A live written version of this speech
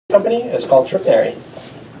company is called Tripnary.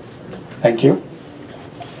 Thank you.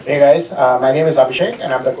 Hey guys, my name is Abhishek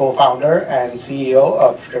and I'm the co-founder and CEO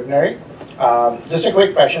of Tripnary. Just a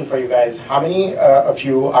quick question for you guys. How many of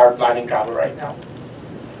you are planning travel right now?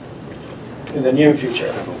 In the near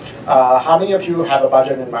future. How many of you have a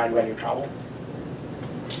budget in mind when you travel?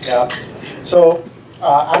 Yeah. So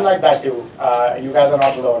I'm like that too. You guys are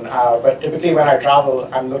not alone. But typically when I travel,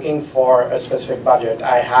 I'm looking for a specific budget.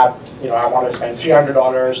 I have, I want to spend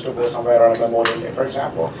 $300 to go somewhere on a Memorial Day, for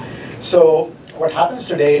example. So what happens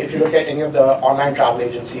today, if you look at any of the online travel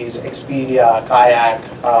agencies, Expedia, Kayak,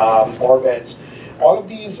 Orbitz, all of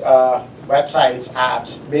these websites,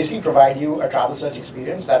 apps, basically provide you a travel search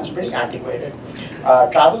experience that's pretty antiquated.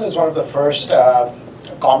 Travel is one of the first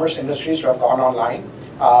commerce industries to have gone online.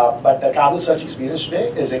 But the travel search experience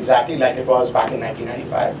today is exactly like it was back in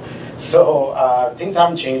 1995. So things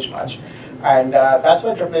haven't changed much. And that's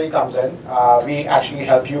where Tripnary comes in. We actually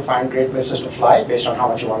help you find great places to fly based on how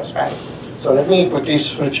much you want to spend. So let me quickly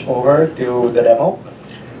switch over to the demo.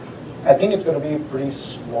 I think it's going to be pretty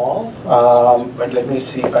small, but let me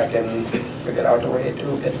see if I can figure out a way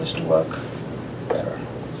to get this to work better.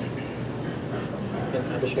 And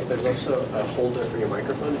Abhishek, there's also a holder for your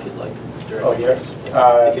microphone if you'd like. Oh, here?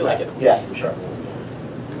 If you like it. Yeah, sure.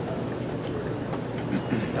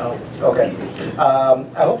 Oh, okay.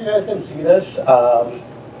 I hope you guys can see this.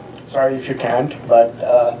 Sorry if you can't, but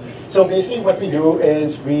so basically what we do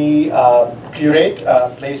is we curate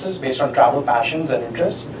places based on travel passions and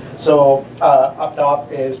interests. So up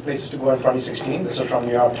top is places to go in 2016. This is from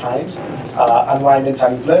New York Times. Unwind in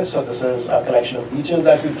Sunny Bliss. So this is a collection of beaches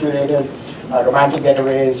that we curated. Romantic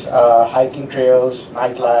getaways, hiking trails,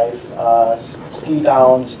 nightlife, ski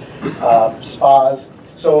towns, spas.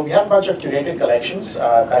 So we have a bunch of curated collections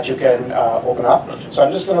that you can open up. So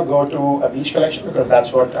I'm just going to go to a beach collection because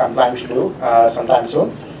that's what I'm planning to do sometime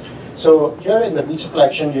soon. So here in the beach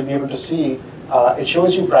collection, you'll be able to see it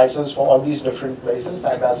shows you prices for all these different places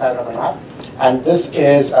side by side on the map. And this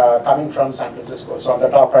is coming from San Francisco. So on the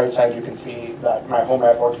top right side, you can see that my home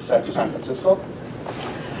airport is set to San Francisco.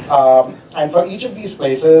 And for each of these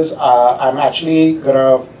places, I'm actually going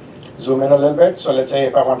to zoom in a little bit. So let's say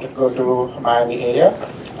if I want to go to Miami area,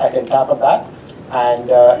 I can tap on that. And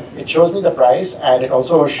it shows me the price, and it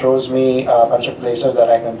also shows me a bunch of places that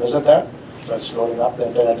I can visit there. So it's loading up. The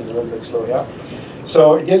internet is a little bit slow here.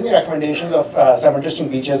 So it gives me recommendations of some interesting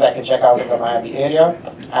beaches I can check out in the Miami area.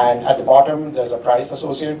 And at the bottom, there's a price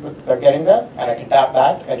associated with getting there. And I can tap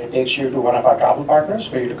that, and it takes you to one of our travel partners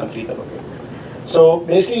for you to complete the booking. So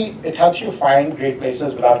basically, it helps you find great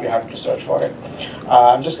places without you having to search for it.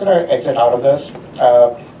 I'm just going to exit out of this.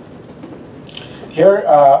 Here,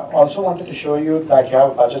 also wanted to show you that you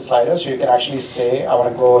have a budget slider, so you can actually say, I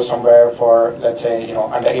want to go somewhere for, let's say,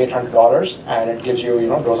 under $800, and it gives you,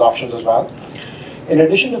 those options as well. In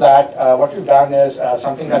addition to that, what we've done is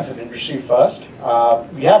something that's an industry first.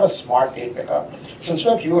 We have a smart date picker. So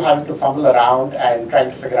instead of you having to fumble around and trying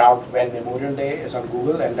to figure out when Memorial Day is on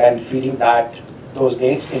Google and then feeding those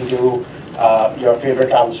dates into your favorite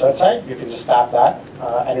travel search site, you can just tap that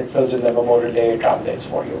and it fills in the Memorial Day travel dates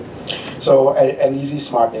for you. So an easy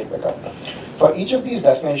smart date picker. For each of these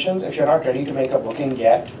destinations, if you're not ready to make a booking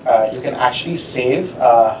yet, you can actually save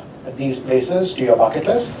these places to your bucket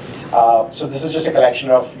list. So this is just a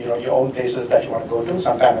collection of your own places that you want to go to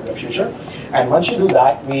sometime in the future. And once you do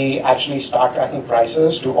that, we actually start tracking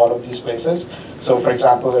prices to all of these places. So for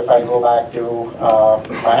example, if I go back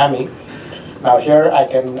to Miami, now here I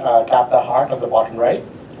can tap the heart of the bottom right.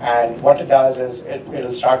 And what it does is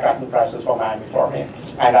it'll start tracking prices for Miami for me.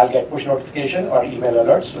 And I'll get push notification or email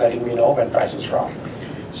alerts letting me know when prices drop.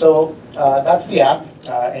 So that's the app.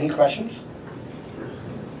 Any questions?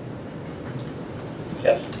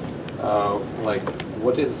 Yes?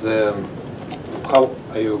 What is how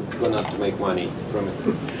are you going to make money from it?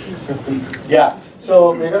 Yeah,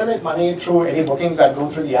 so we're going to make money through any bookings that go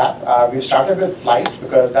through the app. We've started with flights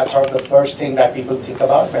because that's sort of the first thing that people think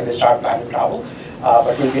about when they start planning travel.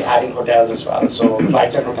 But we'll be adding hotels as well. So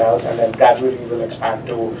flights and hotels, and then gradually we'll expand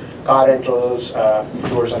to car rentals,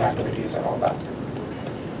 tours and activities and all that.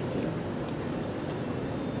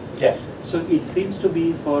 Yes? So it seems to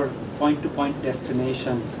be for point-to-point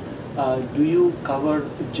destinations. Do you cover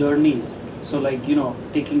journeys? So like,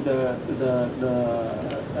 taking the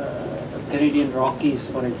Canadian Rockies,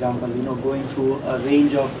 for example, going through a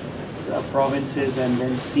range of provinces and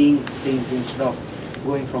then seeing things instead of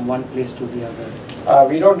going from one place to the other?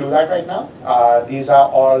 We don't do that right now. These are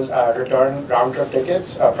all return round-trip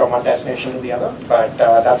tickets from one destination to the other, but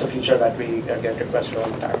that's a feature that we get requested all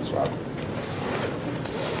the time as well.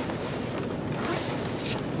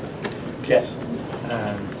 Yes?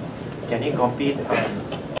 can you compete on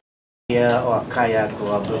air or kayak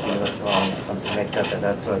or booking or something like that,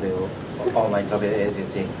 that travel, online travel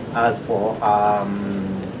agency, as for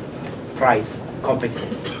price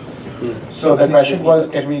competitiveness? So the question was,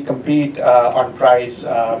 can we compete on price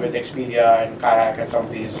with Expedia and Kayak and some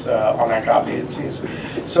of these online travel agencies?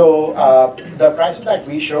 So the prices that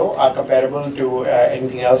we show are comparable to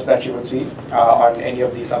anything else that you would see on any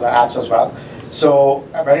of these other apps as well. So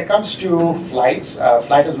when it comes to flights,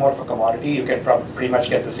 flight is more of a commodity. You can pretty much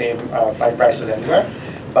get the same flight prices anywhere.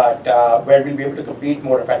 But where we'll be able to compete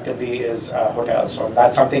more effectively is hotels. So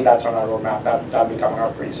that's something that's on our roadmap that'll be coming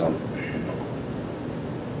out pretty soon.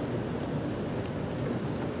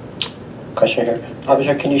 Question here.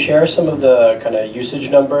 Abhishek, can you share some of the kind of usage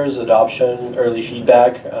numbers, adoption, early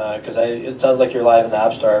feedback? Because it sounds like you're live in the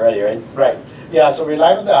App Store already, right? Right. Yeah, so we're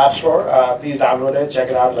live in the App Store. Please download it, check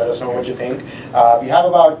it out, let us know what you think. We have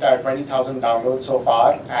about 20,000 downloads so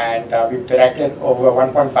far, and we've directed over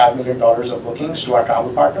 $1.5 million of bookings to our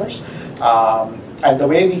travel partners. And the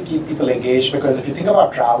way we keep people engaged, because if you think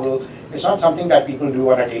about travel, it's not something that people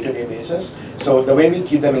do on a day-to-day basis. So the way we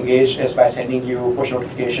keep them engaged is by sending you push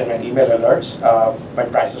notification and email alerts when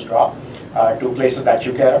prices drop to places that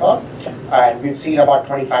you care about. And we've seen about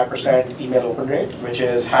 25% email open rate, which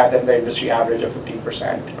is higher than the industry average of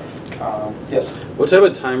 15%. Yes? What type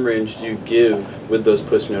of time range do you give with those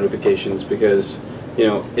push notifications? Because, you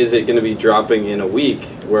know, is it going to be dropping in a week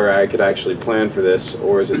where I could actually plan for this,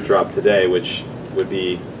 or is it drop today, which would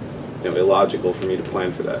be, you know, illogical for me to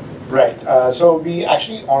plan for that? Right. So we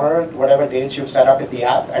actually honor whatever dates you've set up in the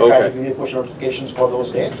app and try to give you push notifications for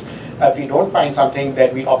those dates. If you don't find something,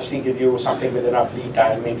 then we obviously give you something with enough lead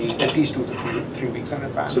time, maybe at least 2 to 3 weeks in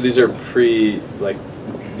advance. So these are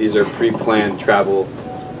pre-planned travel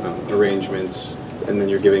arrangements, and then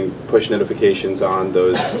you're giving push notifications on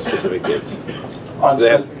those specific dates.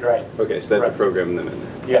 Right. Okay, so they have to program them in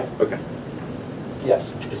there. Yeah. Okay.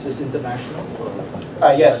 Yes. Is this international?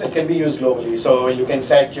 Yes, it can be used globally. So you can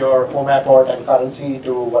set your home airport and currency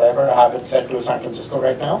to whatever. I have it set to San Francisco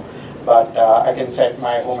right now, but I can set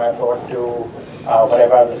my home airport to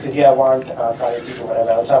whatever the city I want, currency to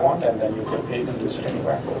whatever else I want, and then you can use it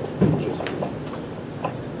anywhere.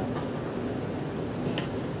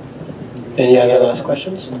 Any other last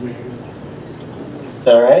questions?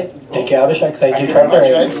 All right. Thank you, Abhishek. Thank you, very much,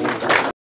 Tripnary. guys.